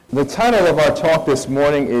The title of our talk this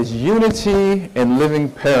morning is Unity in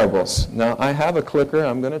Living Parables. Now, I have a clicker.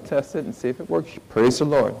 I'm going to test it and see if it works. Praise the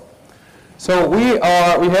Lord. So we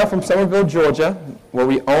hail from Somerville, Georgia, where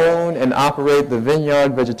we own and operate the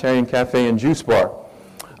Vineyard Vegetarian Cafe and Juice Bar.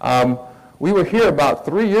 We were here about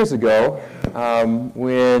 3 years ago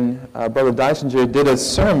when Brother Dysinger did a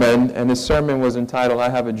sermon, and his sermon was entitled, I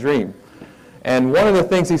Have a Dream. And one of the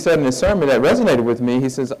things he said in his sermon that resonated with me, he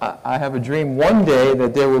says, I have a dream one day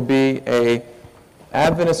that there will be a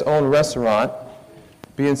Adventist-owned restaurant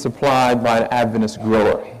being supplied by an Adventist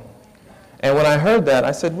grower. And when I heard that,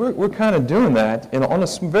 I said, we're kind of doing that on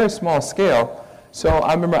a very small scale. So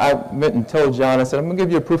I remember I went and told John, I said, I'm going to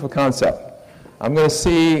give you a proof of concept. I'm going to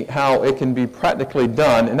see how it can be practically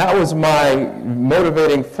done. And that was my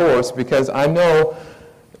motivating force, because I know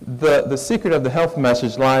the secret of the health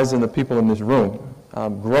message lies in the people in this room,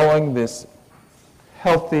 growing this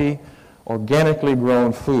healthy, organically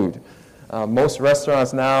grown food. Most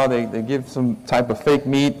restaurants now, they give some type of fake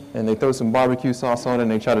meat, and they throw some barbecue sauce on it,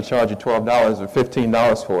 and they try to charge you $12 or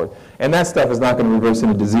 $15 for it. And that stuff is not going to reverse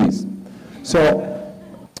any disease. So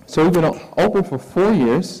we've been open for 4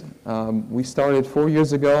 years. We started 4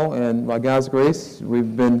 years ago, and by God's grace,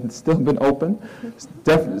 we've still been open.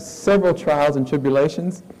 Several trials and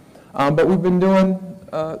tribulations, but we've been doing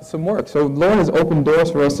some work. So the Lord has opened doors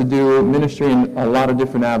for us to do ministry in a lot of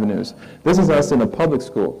different avenues. This is us in a public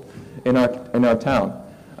school in our town.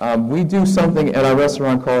 We do something at our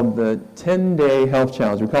restaurant called the 10-Day Health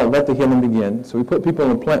Challenge. We call it Let the Healing Begin. So we put people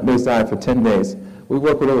on a plant-based diet for 10 days. We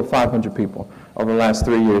work with over 500 people over the last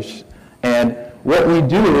 3 years. And what we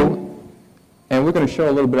do, and we're going to show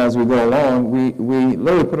a little bit as we go along, we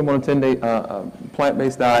literally put them on a 10-day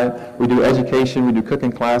plant-based diet. We do education, we do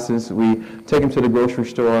cooking classes, we take them to the grocery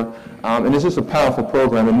store, and it's just a powerful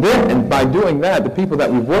program. And by doing that, the people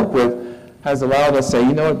that we've worked with has allowed us to say,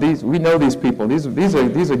 you know what, we know these people. These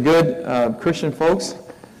are good Christian folks,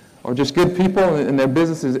 or just good people, and their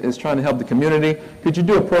business is trying to help the community. Could you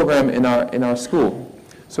do a program in our school?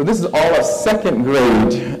 So this is all of second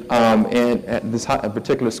grade at this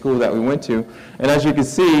particular school that we went to. And as you can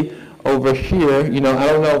see over here, I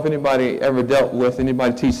don't know if anybody ever dealt with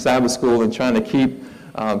anybody teach Sabbath school and trying to keep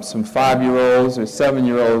some 5-year-olds or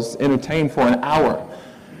 7-year-olds entertained for an hour.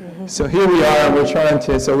 So here we are, and we're trying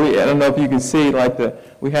to, I don't know if you can see,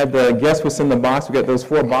 we had the guess what's in the box. We got those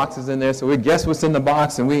 4 boxes in there, so we guess what's in the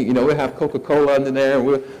box, and we have Coca-Cola under there,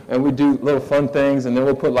 and we do little fun things, and then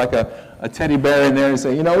we'll put like a teddy bear in there and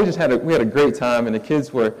say, we had a great time, and the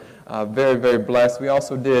kids were very, very blessed. We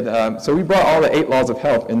also did, so we brought all the 8 laws of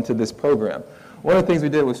health into this program. One of the things we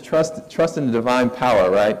did was trust in the divine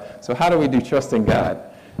power, right? So how do we do trust in God?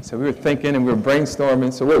 So we were thinking and we were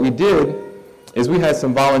brainstorming. So what we did is we had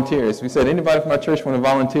some volunteers. We said, anybody from our church want to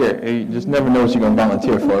volunteer? You just never know what you're going to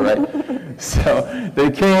volunteer for, right? So they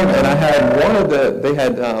came, and I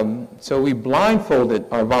had so we blindfolded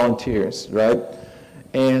our volunteers, right?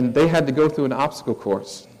 And they had to go through an obstacle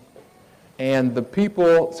course. And the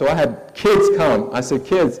people, so I had kids come. I said,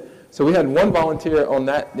 kids, so we had one volunteer on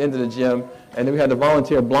that end of the gym, and then we had the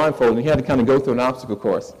volunteer blindfolded, and he had to kind of go through an obstacle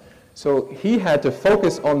course. So he had to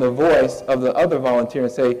focus on the voice of the other volunteer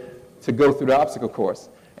and say, to go through the obstacle course.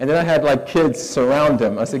 And then I had kids surround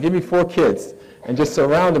him. I said, give me 4 kids and just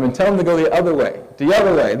surround them and tell them to go the other way, the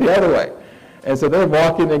other way, the other way. And so they're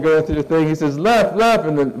walking and going through the thing. He says, left, left,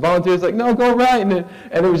 and the volunteer's like, no, go right. And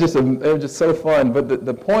it was just so fun. But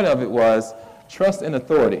the point of it was trust in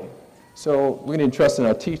authority. So we need to trust in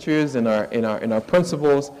our teachers and our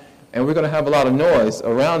principals, and we're going to have a lot of noise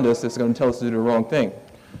around us that's going to tell us to do the wrong thing.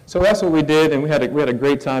 So that's what we did, and we had a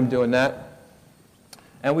great time doing that.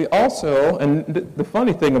 And we also, and the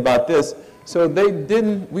funny thing about this, so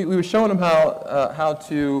we were showing them how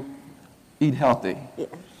to eat healthy. Yeah.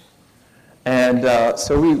 And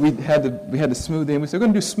so we had the smoothie, and we said, we're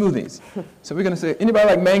going to do smoothies. So we're going to say, anybody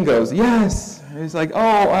like mangoes? Yes. And he's like,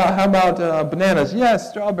 how about bananas?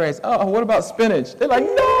 Yes. Strawberries. Oh, what about spinach? They're like,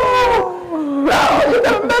 no, you're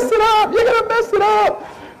going to mess it up. You're going to mess it up.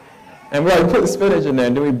 And we put the spinach in there,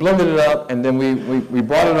 and then we blended it up, and then we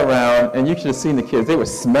brought it around, and you should have seen the kids. They were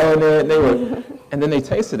smelling it, and then they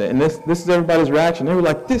tasted it. And this is everybody's reaction. They were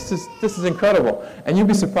like, this is incredible. And you'd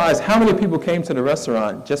be surprised how many people came to the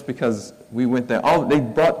restaurant just because we went there. They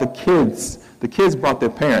brought the kids. The kids brought their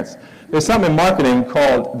parents. There's something in marketing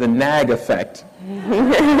called the nag effect.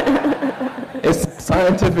 It's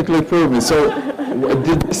scientifically proven. So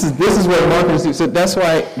this is what marketers do. So that's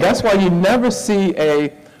why you never see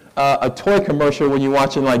a toy commercial when you're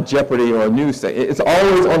watching Jeopardy or a news thing. It's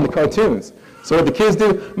always on the cartoons. So what the kids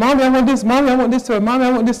do, Mommy, I want this. Mommy, I want this toy. Mommy,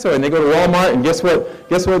 I want this toy. And they go to Walmart, and guess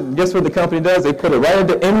what the company does? They put it right at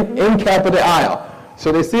the end cap of the aisle.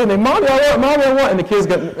 So they see it, and they, Mommy, I want. And the kids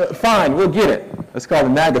go, fine, we'll get it. It's called a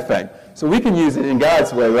nag effect. So we can use it in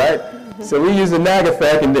God's way, right? So we use the nag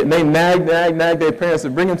effect, and they nag their parents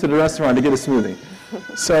and bring them to the restaurant to get a smoothie.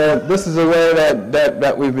 So this is a way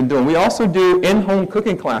that we've been doing. We also do in-home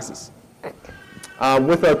cooking classes.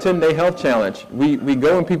 With our 10-day health challenge, we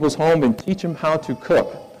go in people's home and teach them how to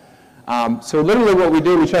cook. So literally what we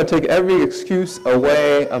do, we try to take every excuse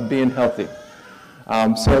away of being healthy.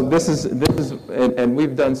 So this is, and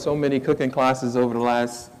we've done so many cooking classes over the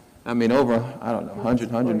last, over,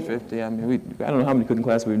 100, 150. I don't know how many cooking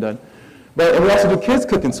classes we've done. But we also do kids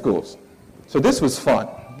cooking schools. So this was fun.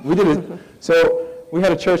 We did it. So we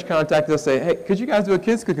had a church contact us, say, hey, could you guys do a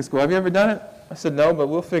kids cooking school? Have you ever done it? I said, no, but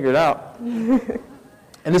we'll figure it out.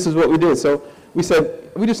 And this is what we did. So we said,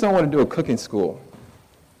 we just don't want to do a cooking school.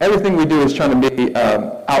 Everything we do is trying to be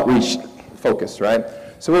outreach focused, right?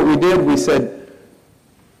 So what we did, we said,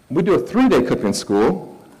 we do a 3-day cooking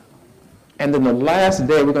school, and then the last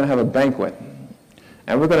day we're going to have a banquet.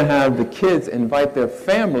 And we're going to have the kids invite their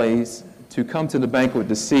families to come to the banquet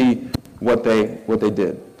to see what they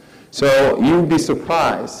did. So you'd be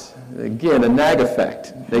surprised. Again, a nag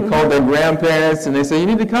effect. They called their grandparents and they said, you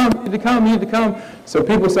need to come. So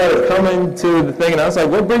people started coming to the thing, and I was like,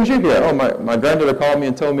 what brings you here? Oh, my granddaughter called me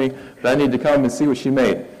and told me that I need to come and see what she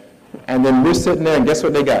made. And then we're sitting there, and guess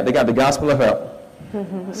what they got? They got the Gospel of Health.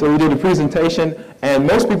 So we did a presentation, and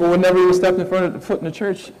most people would never even step in front of the foot in the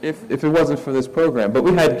church if it wasn't for this program. But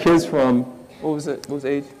we had kids from, what was it? What was the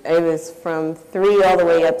age? It was from 3 all the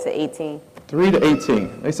way up to 18. 3 to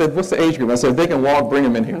 18. They said, what's the age group? I said, if they can walk, bring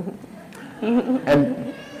them in here.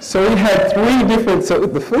 And so we had 3 different, so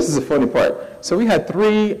this is the funny part. So we had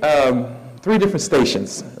 3 different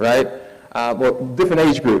stations, right? Different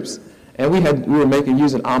age groups. And we were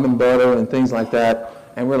using almond butter and things like that.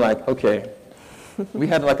 And we're like, okay, we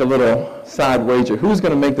had like a little side wager. Who's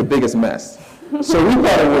going to make the biggest mess? So we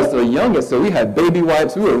thought it was the youngest. So we had baby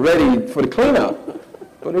wipes. We were ready for the cleanup.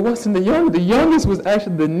 But it wasn't the youngest. The youngest was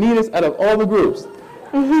actually the neatest out of all the groups.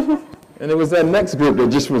 And it was that next group that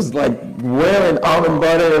just was like wearing almond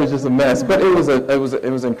butter. It was just a mess. But it was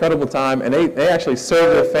an incredible time. And they actually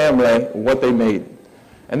served their family what they made.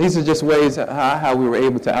 And these are just ways how we were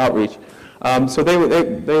able to outreach. So they were,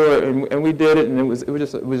 and we did it, and it was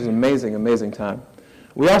an amazing time.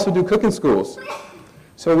 We also do cooking schools.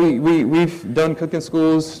 So we've done cooking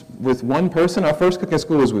schools with one person. Our first cooking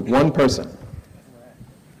school was with one person.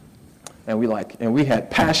 And we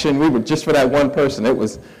had passion. We were just for that one person.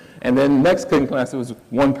 And then next cooking class, it was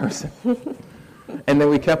one person. And then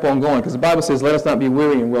we kept on going, because the Bible says, let us not be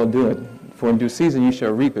weary in well doing, for in due season you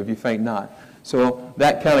shall reap if you faint not. So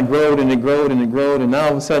that kind of growed, and it growed, and now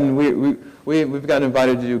all of a sudden we've gotten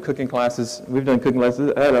invited to do cooking classes. We've done cooking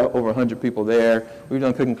classes. I had over 100 people there. We've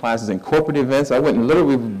done cooking classes in corporate events.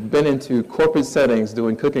 We've been into corporate settings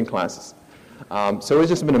doing cooking classes. So it's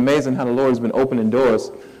just been amazing how the Lord has been opening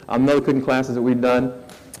doors. Another cooking classes that we've done.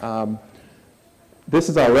 This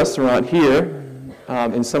is our restaurant here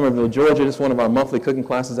in Somerville, Georgia. This is one of our monthly cooking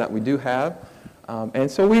classes that we do have.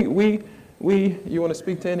 And so you want to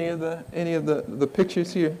speak to any of the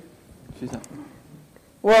pictures here?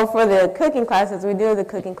 Well, for the cooking classes, we do the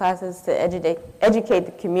cooking classes to educate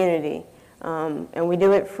the community. And we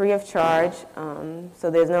do it free of charge, so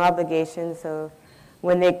there's no obligation. So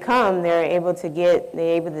when they come, they're able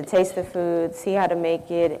to taste the food, see how to make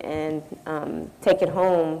it, and take it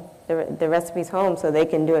home, the recipes home, so they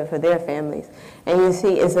can do it for their families. And you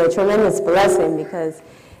see, it's a tremendous blessing because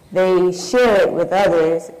they share it with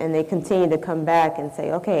others, and they continue to come back and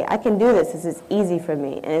say, okay, I can do this. This is easy for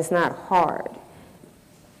me, and it's not hard.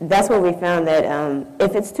 That's what we found, that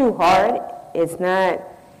if it's too hard,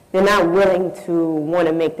 they're not willing to want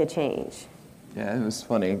to make the change. Yeah, it was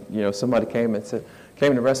funny. Somebody came to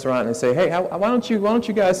the restaurant and say, hey, why don't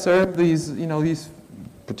you guys serve these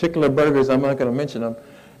particular burgers? I'm not going to mention them.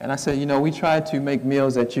 And I said, we try to make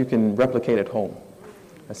meals that you can replicate at home.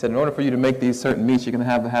 I said, in order for you to make these certain meats, you're going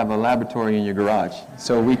to have a laboratory in your garage.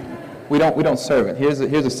 So we don't serve it. Here's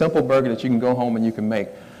a simple burger that you can go home and you can make.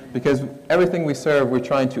 Because everything we serve, we're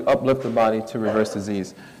trying to uplift the body to reverse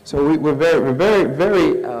disease. So we're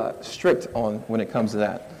very strict on when it comes to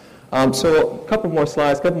that. So a couple more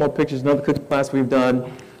slides, a couple more pictures, another cooking class we've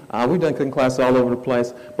done. We've done cooking classes all over the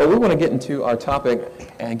place. But we want to get into our topic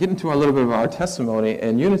and get into a little bit of our testimony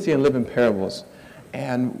and unity and living parables.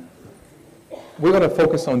 And we're going to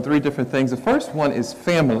focus on 3 different things. The first one is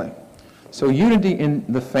family. So unity in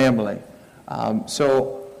the family.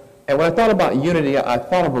 So and when I thought about unity, I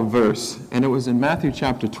thought of a verse, and it was in Matthew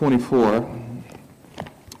chapter 24.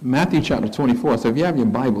 Matthew chapter 24. So if you have your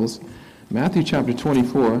Bibles, Matthew chapter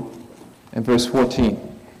 24 and verse 14.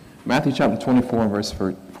 Matthew chapter 24 and verse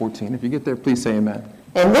 14. If you get there, please say amen.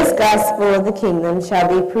 And this gospel of the kingdom shall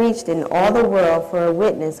be preached in all the world for a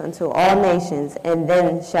witness unto all nations, and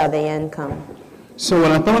then shall the end come. So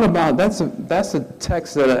when I thought about, that's a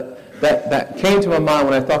text that came to my mind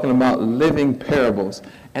when I was talking about living parables.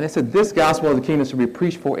 And it said, this gospel of the kingdom shall be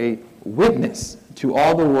preached for a witness to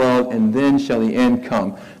all the world, and then shall the end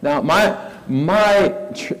come. Now,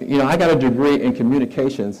 I got a degree in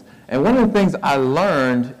communications, and one of the things I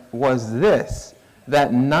learned was this,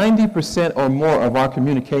 that 90% or more of our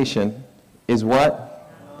communication is what?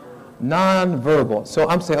 Nonverbal. So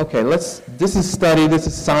I'm saying, okay, this is study, this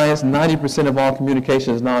is science, 90% of all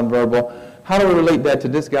communication is nonverbal. How do we relate that to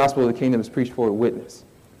this gospel of the kingdom is preached for a witness?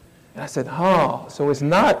 And I said, so it's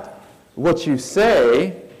not what you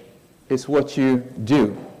say, it's what you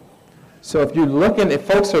do. So if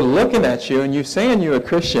folks are looking at you and you're saying you're a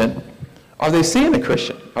Christian, are they seeing a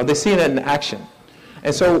Christian? Are they seeing it in action?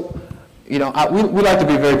 And so, we like to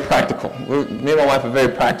be very practical. Me and my wife are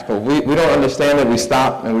very practical. We don't understand it, we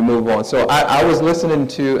stop and we move on. So I was listening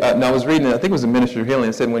to, I was reading, I think it was a Ministry of Healing,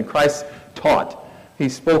 and said when Christ taught, he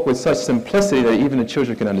spoke with such simplicity that even the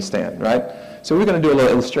children can understand, right? So we're going to do a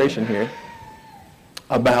little illustration here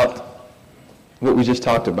about what we just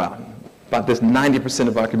talked about this 90%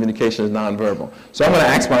 of our communication is nonverbal. So I'm going to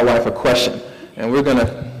ask my wife a question, and we're going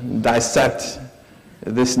to dissect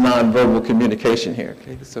this nonverbal communication here.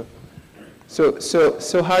 Okay, so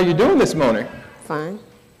how are you doing this morning? Fine.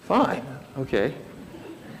 Fine. Okay.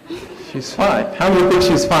 She's fine. How many think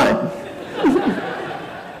she's fine?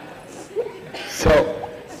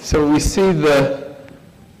 So we see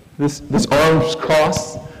this arms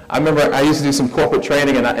crossed. I remember I used to do some corporate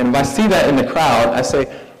training, and if I see that in the crowd, I say,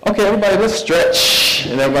 okay, everybody, let's stretch.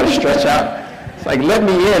 And everybody stretch out. It's like, let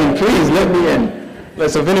me in, please, let me in.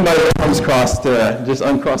 So if anybody arms crossed, just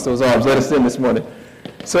uncross those arms. Let us in this morning.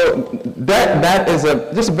 So that is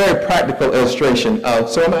just a very practical illustration of,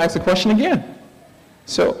 so I'm going to ask the question again.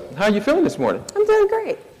 So how are you feeling this morning? I'm doing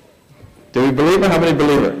great. Do we believe her? How many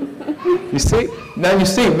believe her? You see? Now you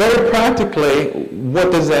see, very practically,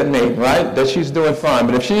 what does that mean, right? That she's doing fine.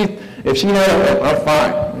 But if she had, I'm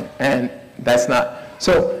fine. And that's not.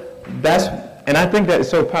 So and I think that is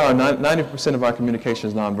so powerful. 90% of our communication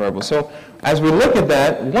is nonverbal. So as we look at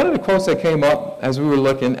that, one of the quotes that came up as we were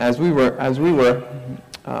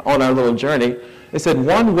on our little journey, it said,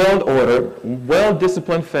 one well-ordered,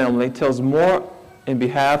 well-disciplined family tells more in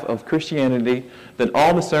behalf of Christianity than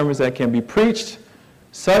all the sermons that can be preached.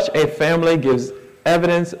 Such a family gives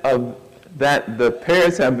evidence of that the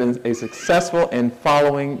parents have been successful in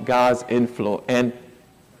following God's influence, and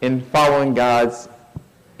in following God's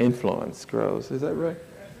influence grows. Is that right?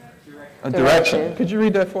 Direction. Could you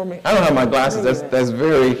read that for me? I don't have my glasses. That's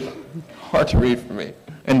very hard to read for me.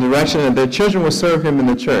 And direction, and their children will serve him in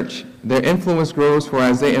the church. Their influence grows, for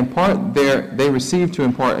as they impart, they receive to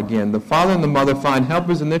impart again. The father and the mother find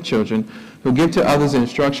helpers in their children, who give to others the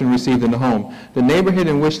instruction received in the home. The neighborhood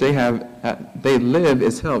in which they live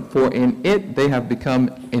is helped, for in it they have become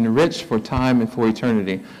enriched for time and for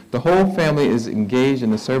eternity. The whole family is engaged in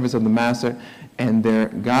the service of the master, and their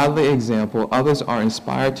godly example, others are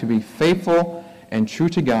inspired to be faithful and true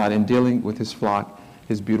to God in dealing with his flock,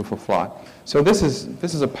 his beautiful flock. So this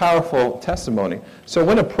is a powerful testimony. So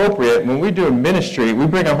when appropriate, when we do a ministry, we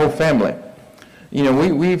bring our whole family.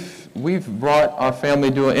 We've brought our family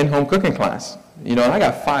to an in-home cooking class. And I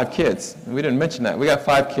got 5 kids. We didn't mention that. We got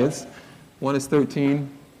 5 kids. One is 13.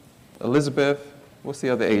 Elizabeth, what's the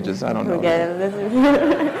other ages? I don't know. We got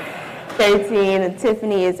Elizabeth, 13. And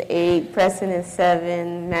Tiffany is 8. Preston is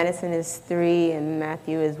 7. Madison is 3. And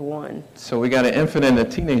Matthew is 1. So we got an infant and a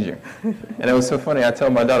teenager. And it was so funny. I tell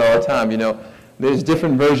my daughter all the time, there's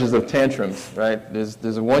different versions of tantrums, right? There's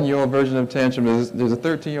a 1-year-old version of tantrum. There's a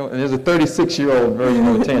 13-year-old, and there's a 36-year-old version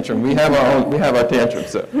of a tantrum. We have our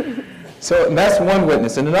tantrums. So that's one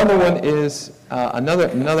witness, and another one is another.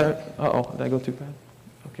 Did I go too fast?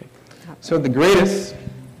 Okay. So the greatest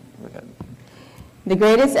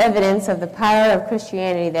evidence of the power of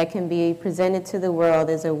Christianity that can be presented to the world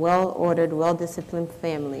is a well-ordered, well-disciplined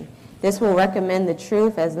family. This will recommend the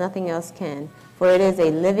truth as nothing else can, for it is a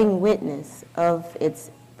living witness of its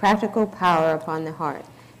practical power upon the heart.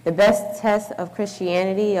 The best test of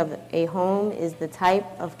Christianity of a home is the type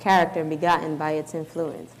of character begotten by its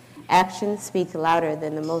influence. Actions speak louder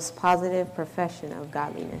than the most positive profession of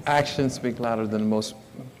godliness. Actions speak louder than the most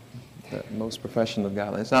the most professional of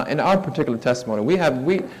godliness. Now, in our particular testimony, me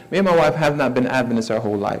and my wife have not been Adventists our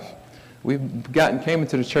whole life. We came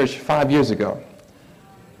into the church 5 years ago.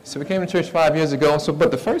 So we came to church 5 years ago.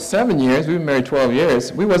 But the first 7 years, we've been married 12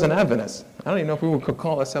 years, we wasn't Adventists. I don't even know if we could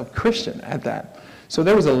call ourselves Christian at that. So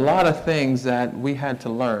there was a lot of things that we had to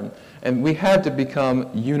learn, and we had to become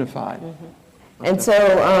unified. Mm-hmm. And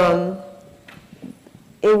so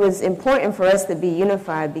it was important for us to be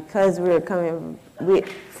unified because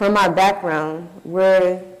from our background,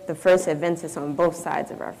 we're the first Adventists on both sides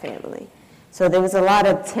of our family. So there was a lot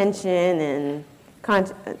of tension and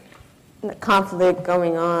conflict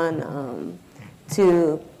going on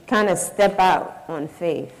to kind of step out on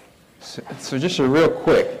faith. So just a real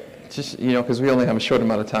quick, because we only have a short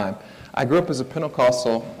amount of time. I grew up in a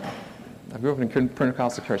Pentecostal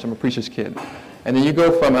church. I'm a preacher's kid. And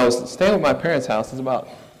then I was staying with my parents' house, this is about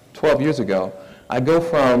 12 years ago. I go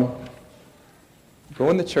from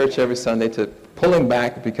going to church every Sunday to pulling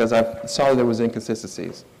back because I saw there was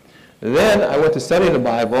inconsistencies. Then I went to study the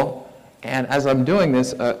Bible, and as I'm doing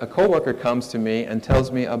this, a coworker comes to me and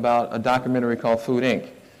tells me about a documentary called Food, Inc.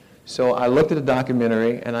 So I looked at the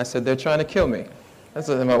documentary, and I said, they're trying to kill me.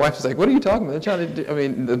 And my wife was like, what are you talking about? They're trying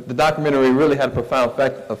to the documentary really had a profound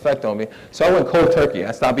effect on me. So I went cold turkey.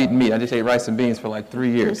 I stopped eating meat. I just ate rice and beans for like 3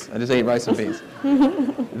 years. I just ate rice and beans.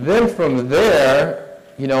 Then from there,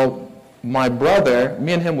 my brother,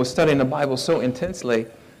 me and him was studying the Bible so intensely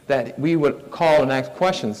that we would call and ask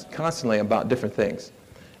questions constantly about different things.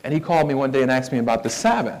 And he called me one day and asked me about the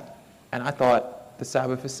Sabbath. And I thought, the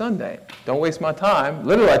Sabbath is Sunday. Don't waste my time.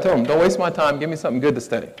 Literally, I told him, don't waste my time. Give me something good to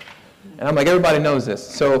study. And I'm like, everybody knows this.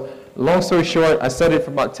 So long story short, I studied for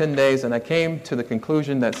about 10 days, and I came to the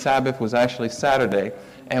conclusion that Sabbath was actually Saturday.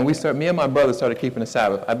 And me and my brother started keeping the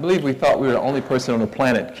Sabbath. I believe we thought we were the only person on the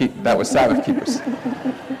planet that was Sabbath keepers.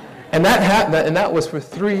 And that was for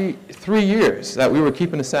three years that we were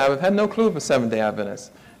keeping the Sabbath. Had no clue of a Seventh-day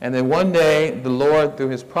Adventist. And then one day, the Lord, through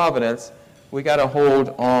His providence, we got a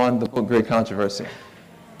hold on the book Great Controversy.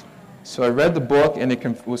 So I read the book, and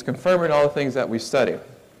it was confirming all the things that we studied.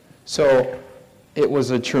 So it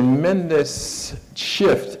was a tremendous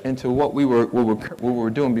shift into what we were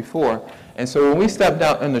doing before. And so when we stepped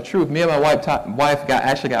out in the truth, me and my wife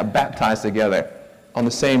actually got baptized together on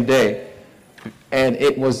the same day. And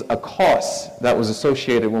it was a cost that was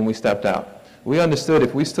associated when we stepped out. We understood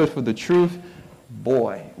if we stood for the truth,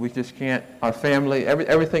 boy, we just can't, our family,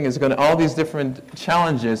 everything is going to, all these different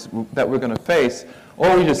challenges that we're going to face,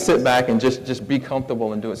 or we just sit back and just be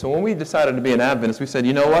comfortable and do it. So when we decided to be an Adventist, we said,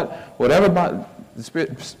 you know what, whatever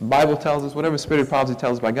the Bible tells us, whatever Spirit of Prophecy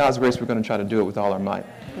tells us, by God's grace, we're going to try to do it with all our might.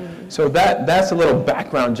 Mm-hmm. So that's a little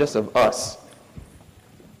background just of us.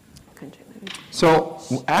 So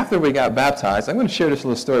after we got baptized, I'm going to share this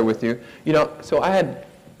little story with you. So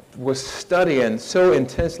was studying so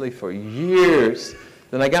intensely for years.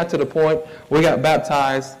 Then I got to the point we got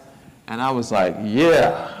baptized, and I was like,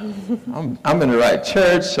 yeah, I'm in the right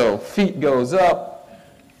church, so feet goes up,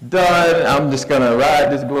 done. I'm just going to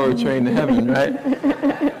ride this glory train to heaven, right?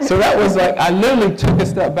 So that was like, I literally took a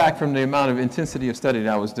step back from the amount of intensity of study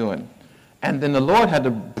that I was doing. And then the Lord had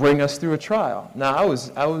to bring us through a trial. Now, I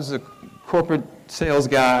was a corporate sales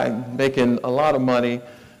guy making a lot of money,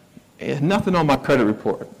 nothing on my credit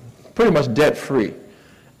report, pretty much debt-free.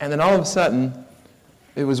 And then all of a sudden,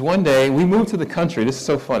 it was one day, we moved to the country. This is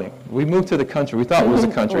so funny. We moved to the country. We thought it was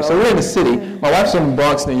the country. So we're in the city. My wife's from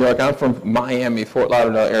Bronx, New York. I'm from Miami, Fort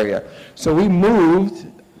Lauderdale area. So we moved,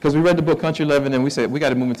 because we read the book Country Living, and we said, we got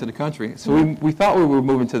to move into the country. So we thought we were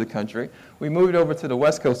moving to the country. We moved over to the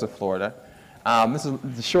west coast of Florida. This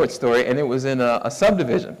is a short story, and it was in a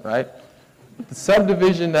subdivision, right? The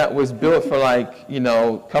subdivision that was built for a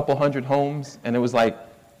couple hundred homes, and it was like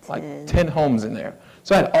 10 homes in there.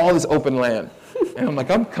 So I had all this open land. And I'm like,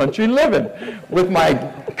 I'm country living with my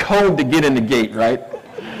code to get in the gate, right?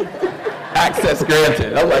 Access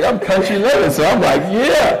granted. I'm like, I'm country living. So I'm like,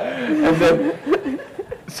 yeah. And then,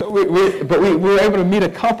 so we were able to meet a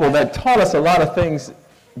couple that taught us a lot of things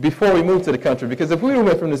before we moved to the country. Because if we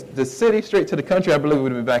went from the city straight to the country, I believe we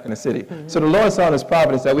would have been back in the city. Mm-hmm. So the Lord saw in His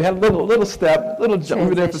providence that we had a little step, little jump. We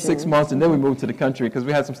were there for 6 months, and then we moved to the country because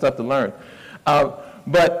we had some stuff to learn.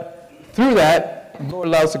 But through that, the Lord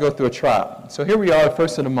allows us to go through a trial. So here we are,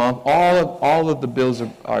 first of the month. All of the bills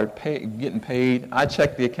are getting paid. I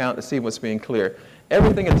check the account to see what's being cleared.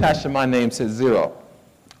 Everything attached to my name says 0.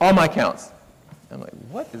 All my accounts. I'm like,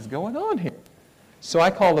 what is going on here? So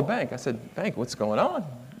I called the bank. I said, bank, what's going on?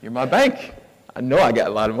 You're my bank. I know I got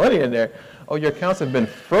a lot of money in there. Oh, your accounts have been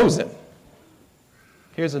frozen.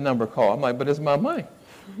 Here's a number call. I'm like, but it's my money.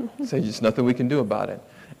 Say, there's nothing we can do about it.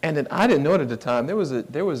 And then I didn't know it at the time. There was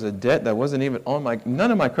a debt that wasn't even on none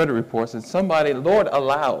of my credit reports. And Lord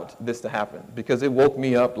allowed this to happen because it woke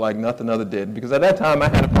me up like nothing other did. Because at that time I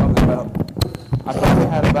probably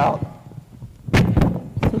had about,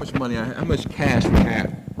 how much money how much cash we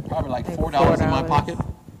had? Probably like $4 in my pocket.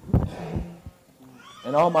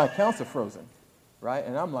 And all my accounts are frozen, right?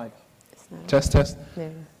 And I'm like, test. Yeah.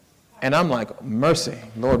 And I'm like, mercy,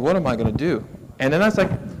 Lord, what am I going to do? And then I was like,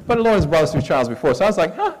 but the Lord has brought us through trials before. So I was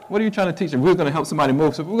like, what are you trying to teach them? We're going to help somebody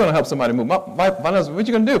move. So we're going to help somebody move. My husband, what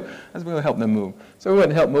are you going to do? I said, we're going to help them move. So we went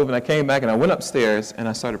and helped move, and I came back, and I went upstairs, and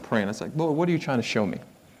I started praying. I was like, Lord, what are you trying to show me?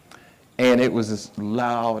 And it was as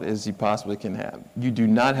loud as you possibly can have. You do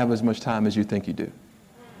not have as much time as you think you do.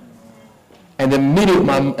 And immediately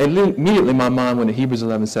my mind went to Hebrews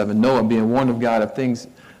 11:7. Noah, being warned of God of things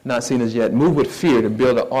not seen as yet, moved with fear to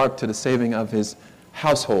build an ark to the saving of his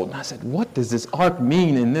household. And I said, what does this ark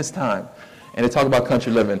mean in this time? And they talk about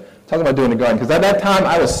country living, talk about doing the garden. Because at that time,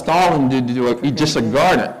 I was stalling to do just a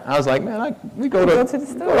garden. I was like, man, we go to the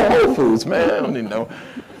store. Go to Whole Foods, man. I don't even know.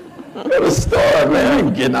 Go to the store, man. I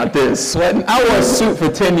ain't getting out there sweating. I wore a suit for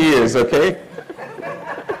 10 years, okay?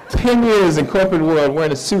 10 years in corporate world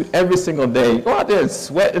wearing a suit every single day. Go out there and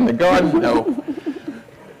sweat in the garden? No.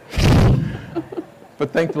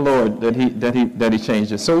 But thank the Lord that he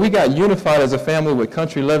changed it. So we got unified as a family with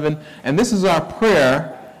country living, and this is our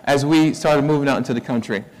prayer as we started moving out into the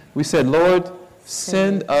country. We said, Lord,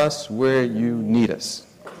 send us where you need us.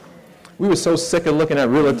 We were so sick of looking at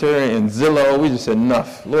Realtor and Zillow, we just said,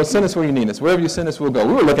 enough. Lord, send us where you need us. Wherever you send us, we'll go.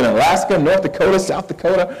 We were looking at Alaska, North Dakota, South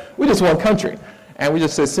Dakota. We just want country. And we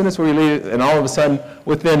just said, send us where you need us. And all of a sudden,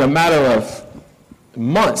 within a matter of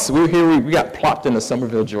months, we got plopped into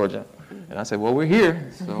Summerville, Georgia. And I said, well, we're here,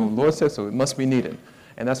 so Lord said so. It must be needed.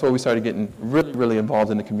 And that's why we started getting really, really involved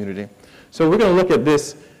in the community. So we're going to look at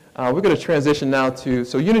this. We're going to transition now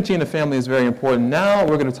so unity in the family is very important. Now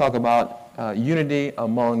we're going to talk about unity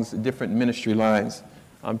amongst different ministry lines.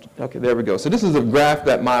 Okay, there we go. So this is a graph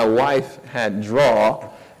that my wife had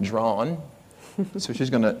drawn. So she's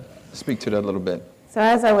going to speak to that a little bit. So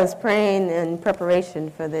as I was praying in preparation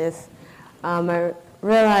for this, I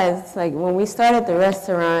realized, like, when we started the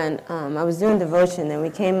restaurant, I was doing devotion, and we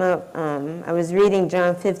came up, I was reading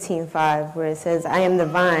John 15:5, where it says, I am the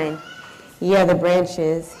vine, ye are the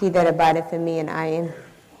branches, he that abideth in me, and I in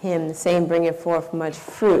him, the same bringeth forth much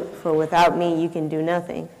fruit, for without me you can do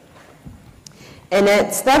nothing. And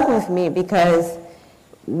that stuck with me because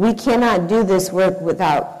we cannot do this work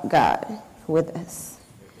without God with us.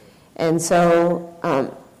 And so,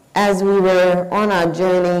 as we were on our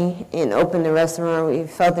journey in opening the restaurant, we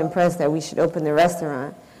felt impressed that we should open the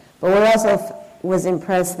restaurant. But we also was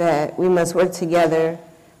impressed that we must work together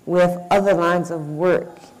with other lines of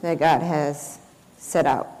work that God has set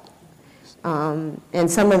out. And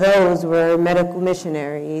some of those were medical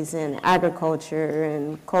missionaries and agriculture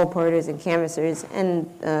and coal porters and canvassers and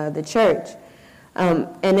the church.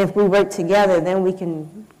 And if we work together, then we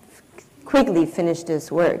can quickly finish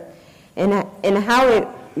this work. And how it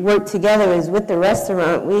work together is with the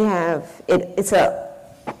restaurant, we have, it's a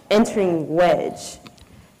entering wedge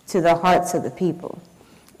to the hearts of the people.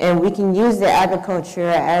 And we can use the agriculture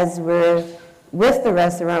as we're with the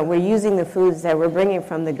restaurant, we're using the foods that we're bringing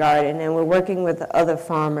from the garden, and we're working with the other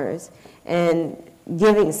farmers and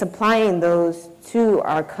supplying those to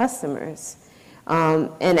our customers.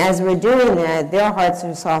 And as we're doing that, their hearts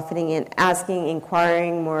are softening and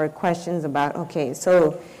inquiring more questions about, okay,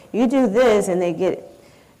 so you do this, and they get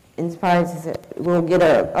inspired to say, we'll get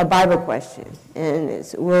a Bible question, and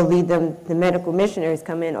we'll lead them, the medical missionaries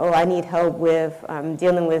come in, I need help with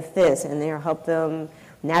dealing with this, and they'll help them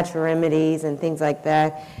natural remedies and things like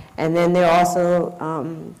that. And then they're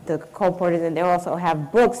also, the coal porters, and they also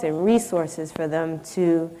have books and resources for them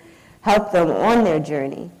to help them on their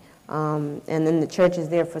journey. And then the church is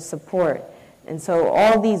there for support. And so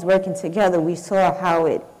all these working together, we saw how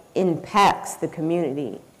it impacts the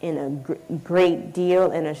community in a great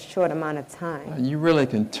deal in a short amount of time. You really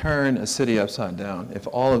can turn a city upside down if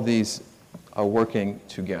all of these are working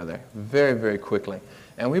together very, very quickly.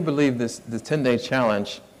 And we believe the 10-day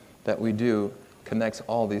challenge that we do connects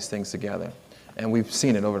all these things together. And we've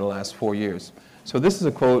seen it over the last 4 years. So this is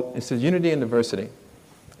a quote. It says, unity and diversity.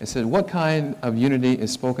 It says, what kind of unity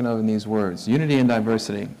is spoken of in these words? Unity and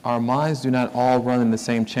diversity. Our minds do not all run in the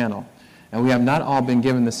same channel, and we have not all been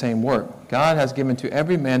given the same work. God has given to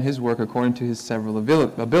every man his work according to his several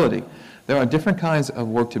ability. There are different kinds of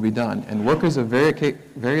work to be done, and workers of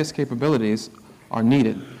various capabilities are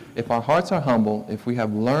needed. If our hearts are humble, if we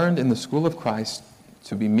have learned in the school of Christ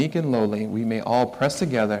to be meek and lowly, we may all press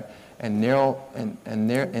together and narrow and in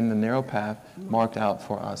the narrow path marked out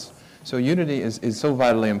for us. So unity is so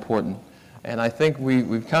vitally important. And I think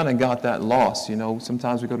we've kind of got that lost. You know,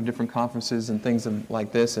 sometimes we go to different conferences and things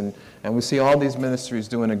like this, and we see all these ministries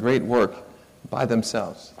doing a great work by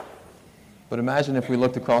themselves. But imagine if we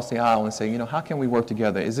looked across the aisle and say, you know, how can we work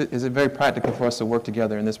together? Is it very practical for us to work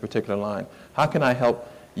together in this particular line? How can I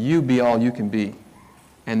help you be all you can be?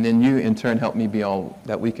 And then you, in turn, help me be all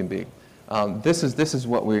that we can be. This is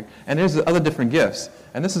what we're... And there's other different gifts.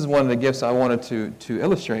 And this is one of the gifts I wanted to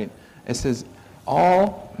illustrate. It says,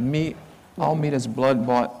 all meet as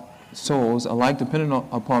blood-bought souls, alike dependent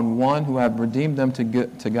upon one who have redeemed them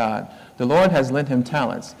to God. The Lord has lent him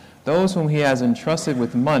talents. Those whom he has entrusted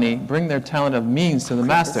with money bring their talent of means to the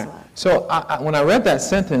master. So when I read that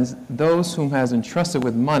sentence, those whom has entrusted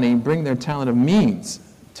with money bring their talent of means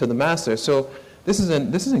to the master. So this is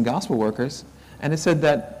in Gospel Workers, and it said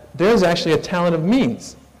that there's actually a talent of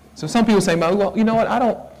means. So some people say, well, you know what,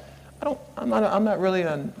 I'm not really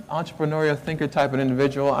an entrepreneurial thinker type of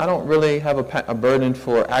individual. I don't really have a burden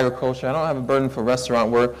for agriculture. I don't have a burden for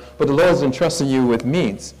restaurant work, but the Lord has entrusted you with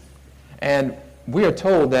means. And we are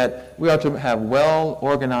told that we are to have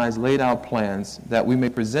well-organized, laid-out plans, that we may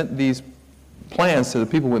present these plans to the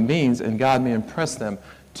people with means, and God may impress them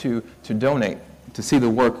to donate, to see the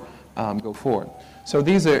work go forward. So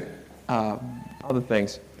these are other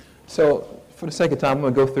things. So for the sake of time, I'm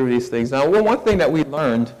going to go through these things. Now, one thing that we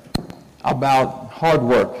learned about hard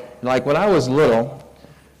work, like when I was little,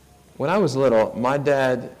 my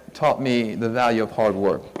dad taught me the value of hard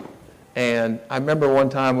work. And I remember one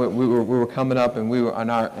time we were coming up, and we were in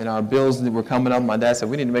our bills that were coming up. My dad said,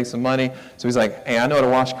 we need to make some money. So he's like, hey, I know how to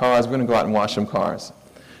wash cars. We're going to go out and wash some cars.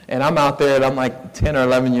 And I'm out there, and I'm like 10 or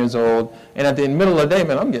 11 years old. And at the middle of the day,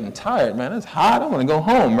 man, I'm getting tired, man. It's hot. I want to go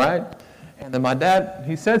home, right? And then my dad,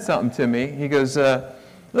 he said something to me. He goes,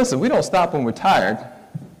 listen, we don't stop when we're tired.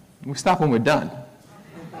 We stop when we're done.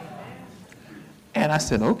 And I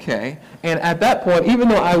said, okay. And at that point, even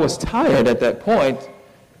though I was tired at that point,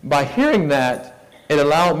 by hearing that, it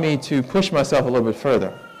allowed me to push myself a little bit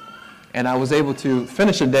further. And I was able to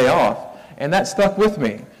finish a day off. And that stuck with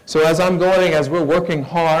me. So as we're working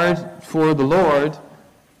hard for the Lord,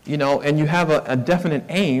 you know, and you have a definite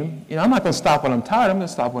aim, you know, I'm not going to stop when I'm tired. I'm going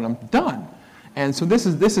to stop when I'm done. And so this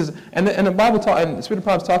is, and the Bible and the Spirit of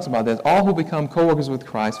Proverbs talks about this. All who become co-workers with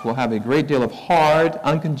Christ will have a great deal of hard,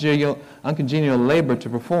 uncongenial labor to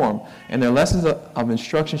perform, and their lessons of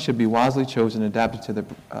instruction should be wisely chosen and adapted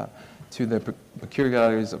to their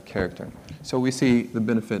peculiarities of character. So we see the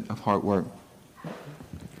benefit of hard work.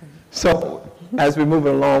 So as we move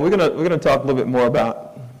along, we're gonna talk a little bit more about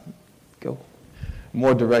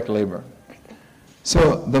more direct labor.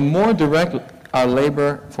 So the more direct our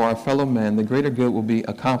labor for our fellow men, the greater good will be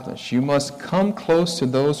accomplished. You must come close to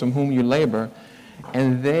those from whom you labor,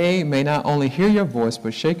 and they may not only hear your voice,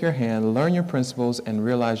 but shake your hand, learn your principles, and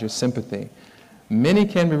realize your sympathy. Many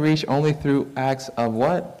can be reached only through acts of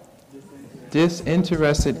what?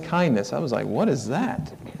 Disinterested kindness. I was like, what is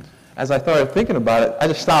that? As I started thinking about it, I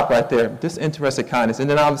just stopped right there. Disinterested kindness. And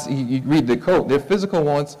then obviously you read the quote. Their physical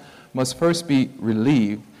wants must first be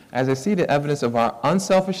relieved. As they see the evidence of our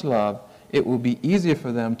unselfish love, it will be easier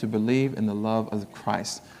for them to believe in the love of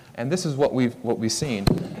Christ. And this is what we've seen.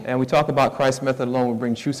 And we talk about Christ's method alone will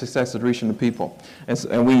bring true success and reaching to people.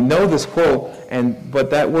 And we know this quote, but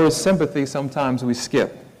that word sympathy sometimes we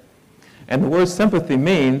skip. And the word sympathy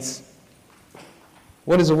means,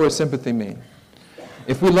 what does the word sympathy mean?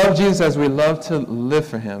 If we love Jesus as we love to live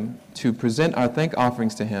for him, to present our thank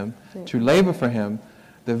offerings to him, to labor for him,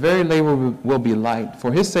 the very labor will be light.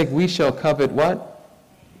 For his sake we shall covet what?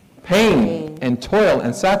 Pain and toil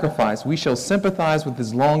and sacrifice. We shall sympathize with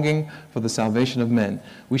his longing for the salvation of men.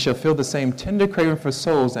 We shall feel the same tender craving for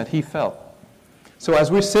souls that he felt. So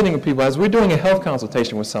as we're sitting with people, as we're doing a health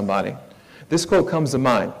consultation with somebody, this quote comes to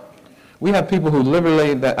mind. We have people who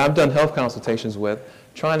literally, that I've done health consultations with,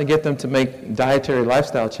 trying to get them to make dietary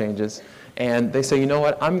lifestyle changes, and they say, you know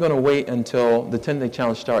what, I'm going to wait until the 10-day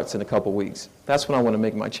challenge starts in a couple weeks. That's when I want to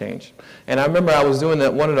make my change. And I remember I was doing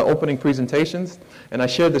one of the opening presentations, and I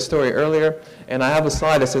shared this story earlier, and I have a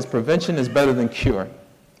slide that says prevention is better than cure,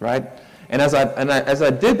 right? And as I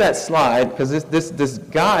did that slide, because this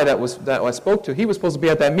guy that I spoke to, he was supposed to be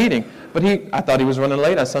at that meeting, but I thought he was running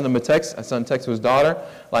late. I sent him a text. I sent a text to his daughter,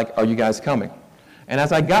 like, are you guys coming? And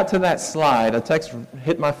as I got to that slide, a text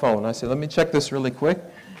hit my phone. I said, let me check this really quick.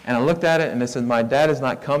 And I looked at it, and it said, my dad is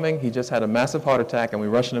not coming. He just had a massive heart attack, and we're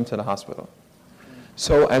rushing him to the hospital.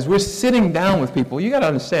 So as we're sitting down with people, you got to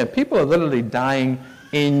understand, people are literally dying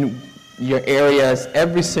in your areas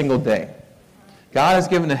every single day. God has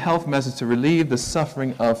given a health message to relieve the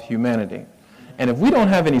suffering of humanity. And if we don't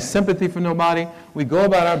have any sympathy for nobody, we go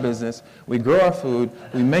about our business, we grow our food,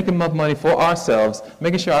 we make enough money for ourselves,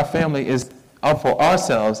 making sure our family is up for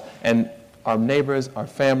ourselves, and our neighbors, our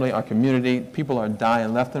family, our community, people are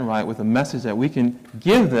dying left and right with a message that we can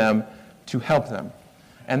give them to help them.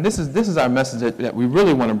 And this is our message that we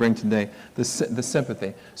really want to bring today, the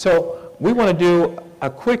sympathy. So we want to do a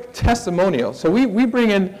quick testimonial. So we bring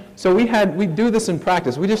in, so we do this in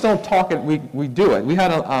practice. We just don't talk it, we do it. We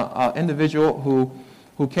had an individual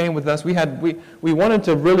who came with us. We wanted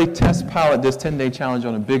to really test pilot this 10-day challenge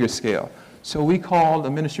on a bigger scale. So we called a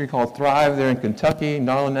ministry called Thrive there in Kentucky.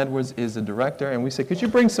 Narlin Edwards is the director, and we said, could you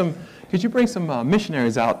bring some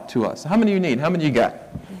missionaries out to us? How many you need? How many you got?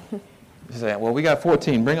 He said, well, we got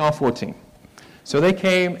 14. Bring all 14. So they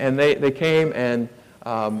came, and they came, and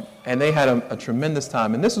they had a tremendous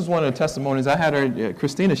time. And this was one of the testimonies. I had her,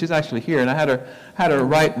 Christina, she's actually here, and I had her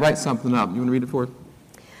write something up. You want to read it for us?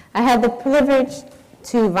 I had the privilege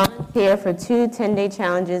to volunteer for 2 10-day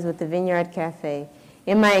challenges with the Vineyard Cafe.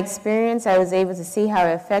 In my experience, I was able to see how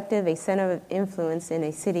effective a center of influence in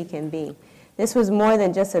a city can be. This was more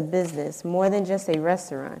than just a business, more than just a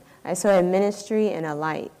restaurant. I saw a ministry and a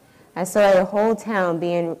light. I saw a whole town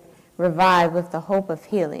being revived with the hope of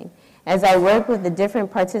healing. As I worked with the different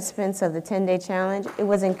participants of the 10-day challenge, it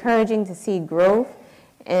was encouraging to see growth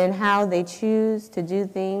and how they choose to do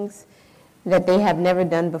things that they have never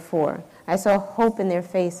done before. I saw hope in their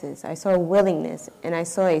faces. I saw willingness, and I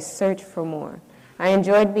saw a search for more. I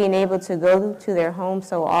enjoyed being able to go to their home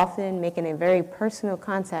so often, making a very personal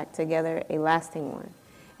contact together, a lasting one.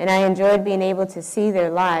 And I enjoyed being able to see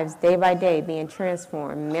their lives day by day being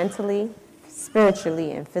transformed mentally,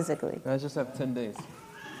 spiritually, and physically. I just have 10 days.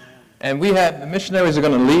 And we had, the missionaries are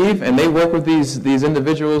going to leave, and they work with these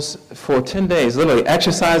individuals for 10 days, literally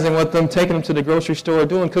exercising with them, taking them to the grocery store,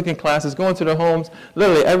 doing cooking classes, going to their homes,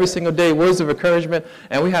 literally every single day, words of encouragement.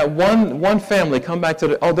 And we had one family come back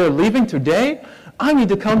to they're leaving today? I need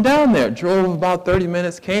to come down there. Drove about 30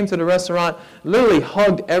 minutes, came to the restaurant, literally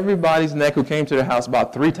hugged everybody's neck who came to their house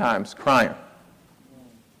about 3 times, crying.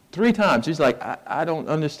 3 times. She's like, I don't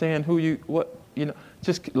understand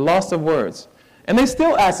just lost of words. And they're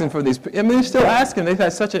still asking for these. They're still asking. They've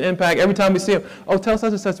had such an impact. Every time we see them, tell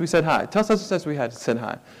such and such we said hi. Tell such and such we had said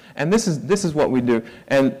hi. And this is what we do.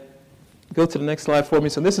 And go to the next slide for me.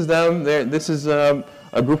 So this is them. This is a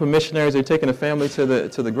group of missionaries. They're taking a family to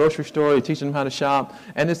the grocery store. They're teaching them how to shop.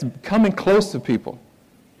 And it's coming close to people.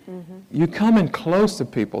 Mm-hmm. You're coming close to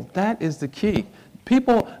people. That is the key.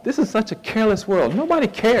 People, this is such a careless world. Nobody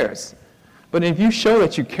cares. But if you show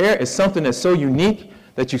that you care, it's something that's so unique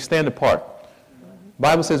that you stand apart. The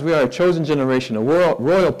Bible says we are a chosen generation, a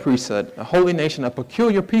royal priesthood, a holy nation, a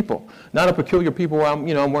peculiar people. Not a peculiar people where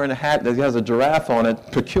I'm wearing a hat that has a giraffe on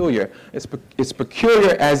it. Peculiar. It's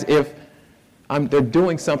peculiar as if they're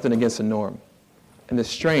doing something against the norm. And it's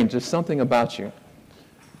strange. There's something about you.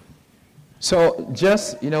 So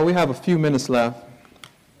just, we have a few minutes left.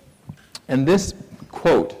 And this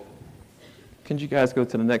quote, can you guys go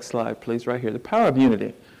to the next slide, please, right here? The power of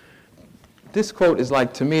unity. This quote is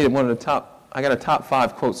like, to me, one of the top, I got a top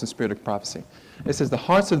 5 quotes in Spirit of Prophecy. It says, the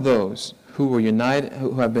hearts of those who were united,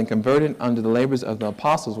 who have been converted under the labors of the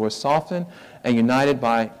apostles were softened and united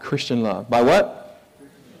by Christian love. By what?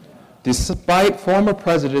 Despite former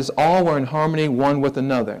prejudice, all were in harmony one with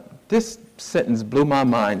another. This sentence blew my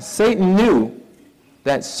mind. Satan knew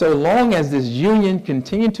that so long as this union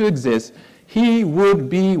continued to exist, he would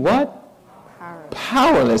be what?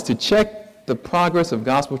 Powerless to check the progress of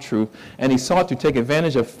gospel truth, and he sought to take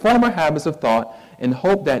advantage of former habits of thought in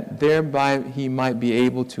hope that thereby he might be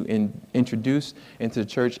able to introduce into the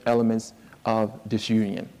church elements of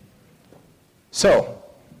disunion. So,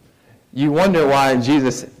 you wonder why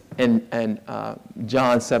Jesus in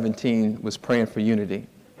John 17 was praying for unity.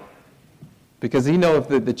 Because he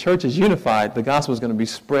knows if the church is unified, the gospel is going to be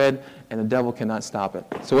spread, and the devil cannot stop it.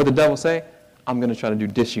 So what did the devil say? I'm going to try to do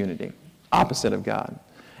disunity, opposite of God.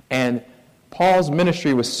 And Paul's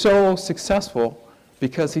ministry was so successful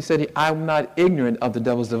because he said, I'm not ignorant of the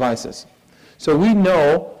devil's devices. So we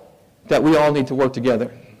know that we all need to work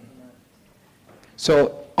together.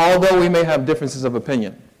 So although we may have differences of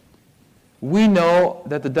opinion, we know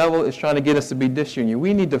that the devil is trying to get us to be disunion.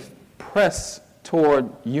 We need to press toward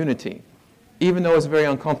unity, even though it's very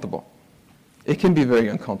uncomfortable. It can be very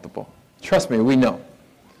uncomfortable. Trust me, we know.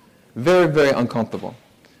 Very, very uncomfortable.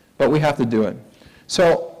 But we have to do it.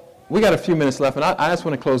 So we got a few minutes left, and I just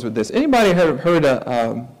want to close with this. Anybody heard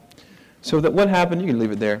so that what happened? You can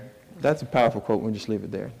leave it there. That's a powerful quote. We'll just leave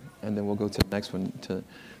it there, and then we'll go to the next one.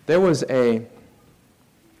 There was a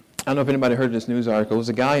I don't know if anybody heard this news article. It was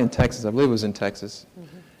a guy in Texas, I believe it was in Texas,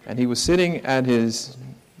 and he was sitting at his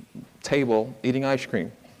table eating ice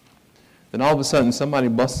cream. Then all of a sudden, somebody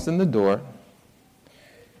busts in the door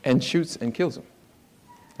and shoots and kills him.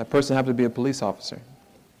 That person happened to be a police officer.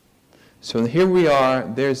 So here we are,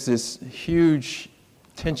 there's this huge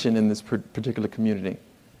tension in this particular community.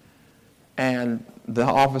 And the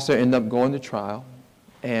officer ended up going to trial,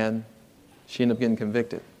 and she ended up getting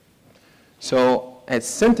convicted. So at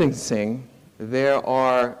sentencing, there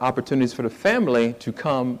are opportunities for the family to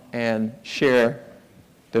come and share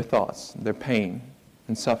their thoughts, their pain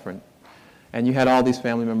and suffering. And you had all these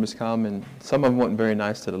family members come, and some of them weren't very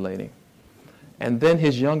nice to the lady. And then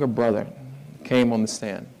his younger brother came on the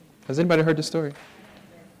stand. Has anybody heard the story?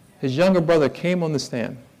 His younger brother came on the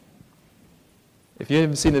stand. If you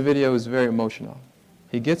haven't seen the video, it's very emotional.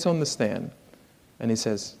 He gets on the stand, and he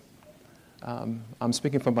says, I'm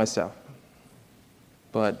speaking for myself.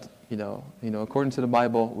 But, according to the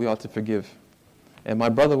Bible, we ought to forgive. And my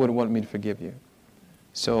brother would want me to forgive you.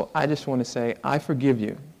 So I just want to say, I forgive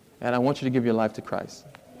you, and I want you to give your life to Christ.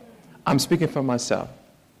 I'm speaking for myself.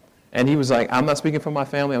 And he was like, I'm not speaking for my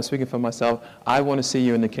family, I'm speaking for myself. I want to see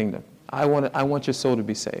you in the kingdom. I want your soul to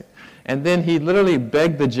be saved. And then he literally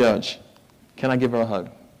begged the judge, can I give her a hug?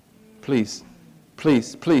 Please,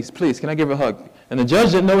 please, please, please, can I give her a hug? And the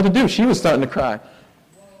judge didn't know what to do. She was starting to cry.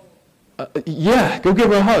 Yeah, go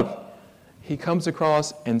give her a hug. He comes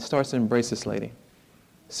across and starts to embrace this lady,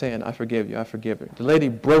 saying, I forgive you, I forgive her. The lady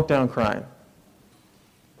broke down crying.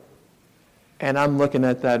 And I'm looking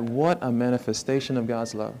at that, what a manifestation of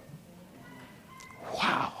God's love.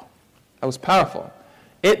 Wow, that was powerful.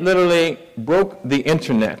 It literally broke the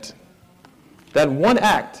internet. That one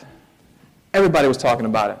act, everybody was talking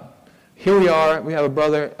about it. Here we are, we have a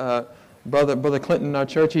brother Clinton in our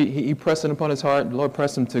church. He pressed it upon his heart. The Lord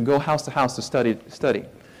pressed him to go house to house to study.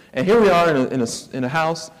 And here we are in a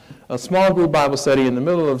house, a small group Bible study in the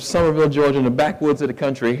middle of Somerville, Georgia, in the backwoods of the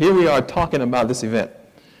country. Here we are talking about this event.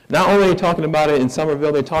 Not only are they talking about it in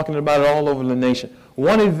Somerville, they're talking about it all over the nation.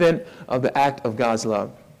 One event of the act of God's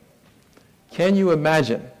love. Can you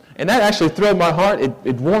imagine? And that actually thrilled my heart.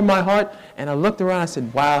 It warmed my heart. And I looked around and I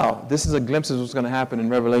said, wow, this is a glimpse of what's going to happen in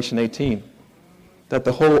Revelation 18. That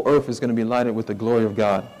the whole earth is going to be lighted with the glory of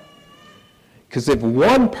God. Because if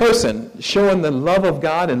one person showing the love of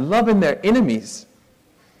God and loving their enemies,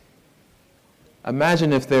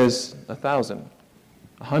 imagine if there's 1,000,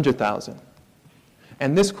 100,000.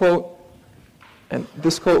 And this quote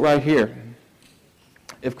right here,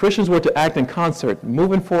 if Christians were to act in concert,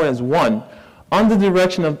 moving forward as one, under the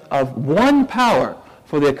direction of one power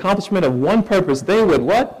for the accomplishment of one purpose, they would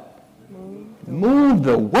what? Move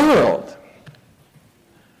the world.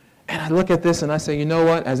 And I look at this and I say, you know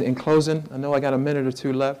what, in closing, I know I got a minute or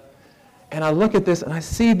two left, and I look at this and I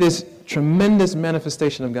see this tremendous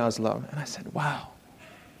manifestation of God's love. And I said, wow.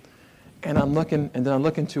 And then I'm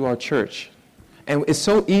looking to our church. And it's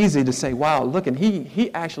so easy to say, wow, look, and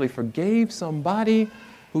he actually forgave somebody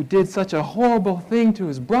who did such a horrible thing to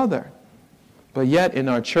his brother. But yet in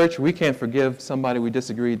our church, we can't forgive somebody we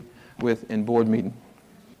disagreed with in board meeting.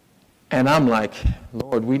 And I'm like,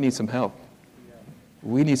 Lord, we need some help.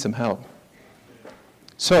 We need some help.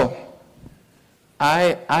 So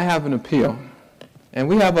I have an appeal. And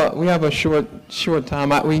we have a short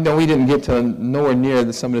time. We know we didn't get to nowhere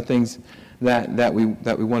near some of the things that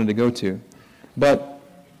we wanted to go to. But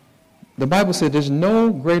the Bible said there's no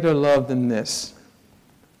greater love than this,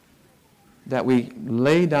 that we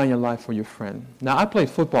lay down your life for your friend. Now, I played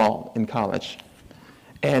football in college,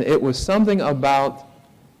 and it was something about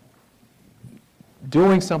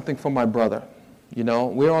doing something for my brother. You know,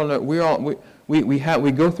 we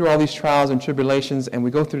go through all these trials and tribulations, and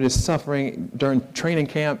we go through this suffering during training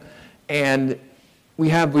camp, and we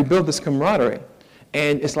build this camaraderie.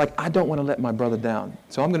 And it's like, I don't want to let my brother down.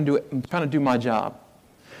 So I'm trying to do my job.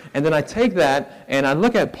 And then I take that and I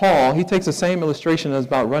look at Paul. He takes the same illustration as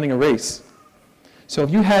about running a race. So if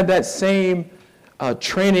you had that same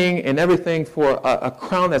training and everything for a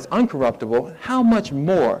crown that's uncorruptible, how much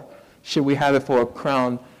more should we have it for a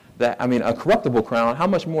corruptible crown? How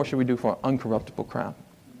much more should we do for an uncorruptible crown?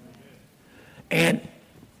 And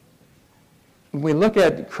when we look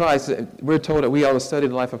at Christ, we're told that we ought to study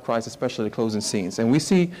the life of Christ, especially the closing scenes. And we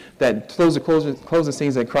see that those are closing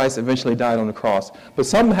scenes that Christ eventually died on the cross. But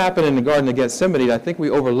something happened in the Garden of Gethsemane that I think we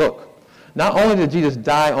overlook. Not only did Jesus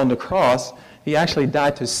die on the cross, he actually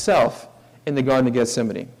died to self in the Garden of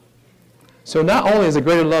Gethsemane. So not only is it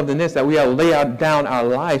greater love than this, that we ought to lay down our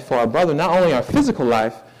life for our brother, not only our physical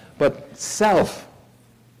life, but self.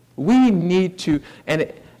 We need to,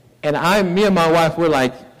 me and my wife, we're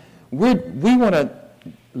like, we want to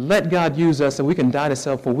let God use us and we can die to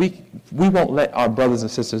self, for we won't let our brothers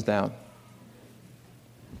and sisters down.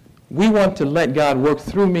 We want to let God work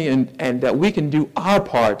through me and that we can do our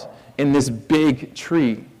part in this big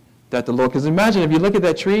tree that the Lord, because imagine if you look at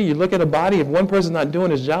that tree, you look at a body, if one person's not doing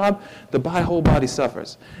his job, the whole body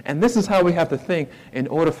suffers. And this is how we have to think in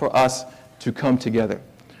order for us to come together,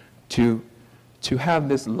 to have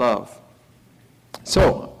this love.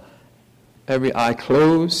 So, every eye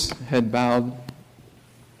closed, head bowed,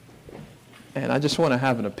 and I just want to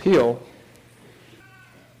have an appeal.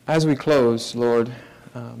 As we close, Lord,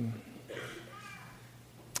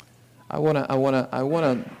 I want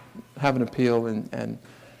to have an appeal, and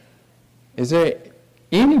is there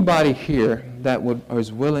anybody here that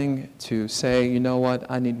is willing to say, you know what,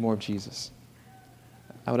 I need more of Jesus?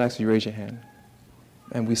 I would ask you to raise your hand,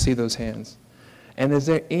 and we see those hands. And is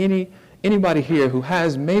there anybody here who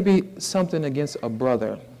has maybe something against a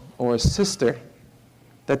brother or a sister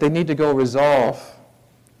that they need to go resolve?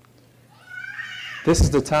 This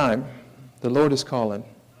is the time. The Lord is calling.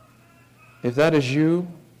 If that is you,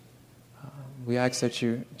 we ask that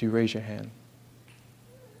you raise your hand.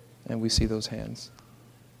 And we see those hands.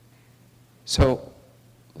 So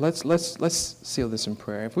let's seal this in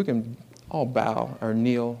prayer. If we can all bow or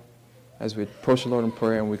kneel as we approach the Lord in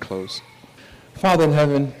prayer and we close. Father in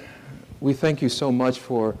heaven, we thank you so much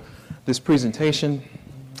for this presentation.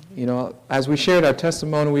 You know, as we shared our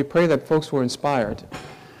testimony, we pray that folks were inspired.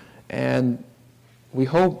 And we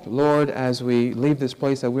hope, Lord, as we leave this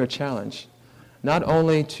place that we're challenged, not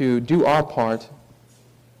only to do our part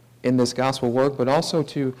in this gospel work, but also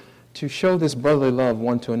to show this brotherly love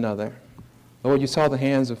one to another. Lord, you saw the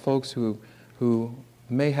hands of folks who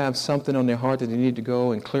may have something on their heart that they need to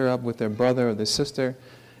go and clear up with their brother or their sister.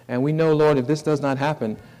 And we know, Lord, if this does not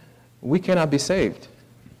happen, we cannot be saved.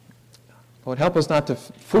 Lord, help us not to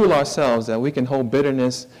fool ourselves that we can hold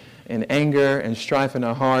bitterness and anger and strife in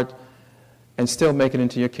our heart and still make it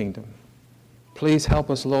into your kingdom. Please help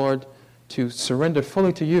us, Lord, to surrender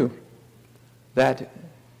fully to you, that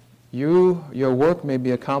your work may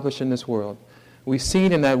be accomplished in this world. We've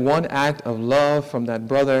seen in that one act of love from that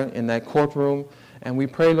brother in that courtroom, and we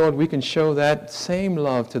pray, Lord, we can show that same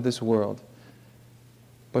love to this world,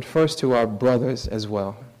 but first to our brothers as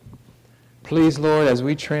well. Please, Lord, as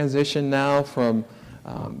we transition now from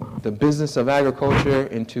the business of agriculture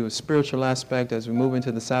into a spiritual aspect, as we move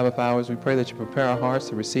into the Sabbath hours, we pray that you prepare our hearts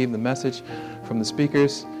to receive the message from the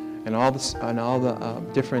speakers and all the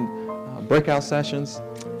different breakout sessions.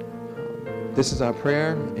 This is our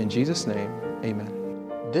prayer in Jesus' name. Amen.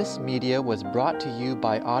 This media was brought to you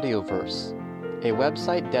by Audioverse, a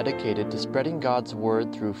website dedicated to spreading God's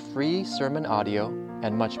Word through free sermon audio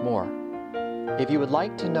and much more. If you would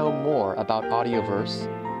like to know more about Audioverse,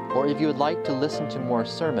 or if you would like to listen to more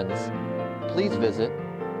sermons, please visit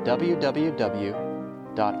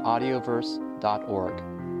www.audioverse.org.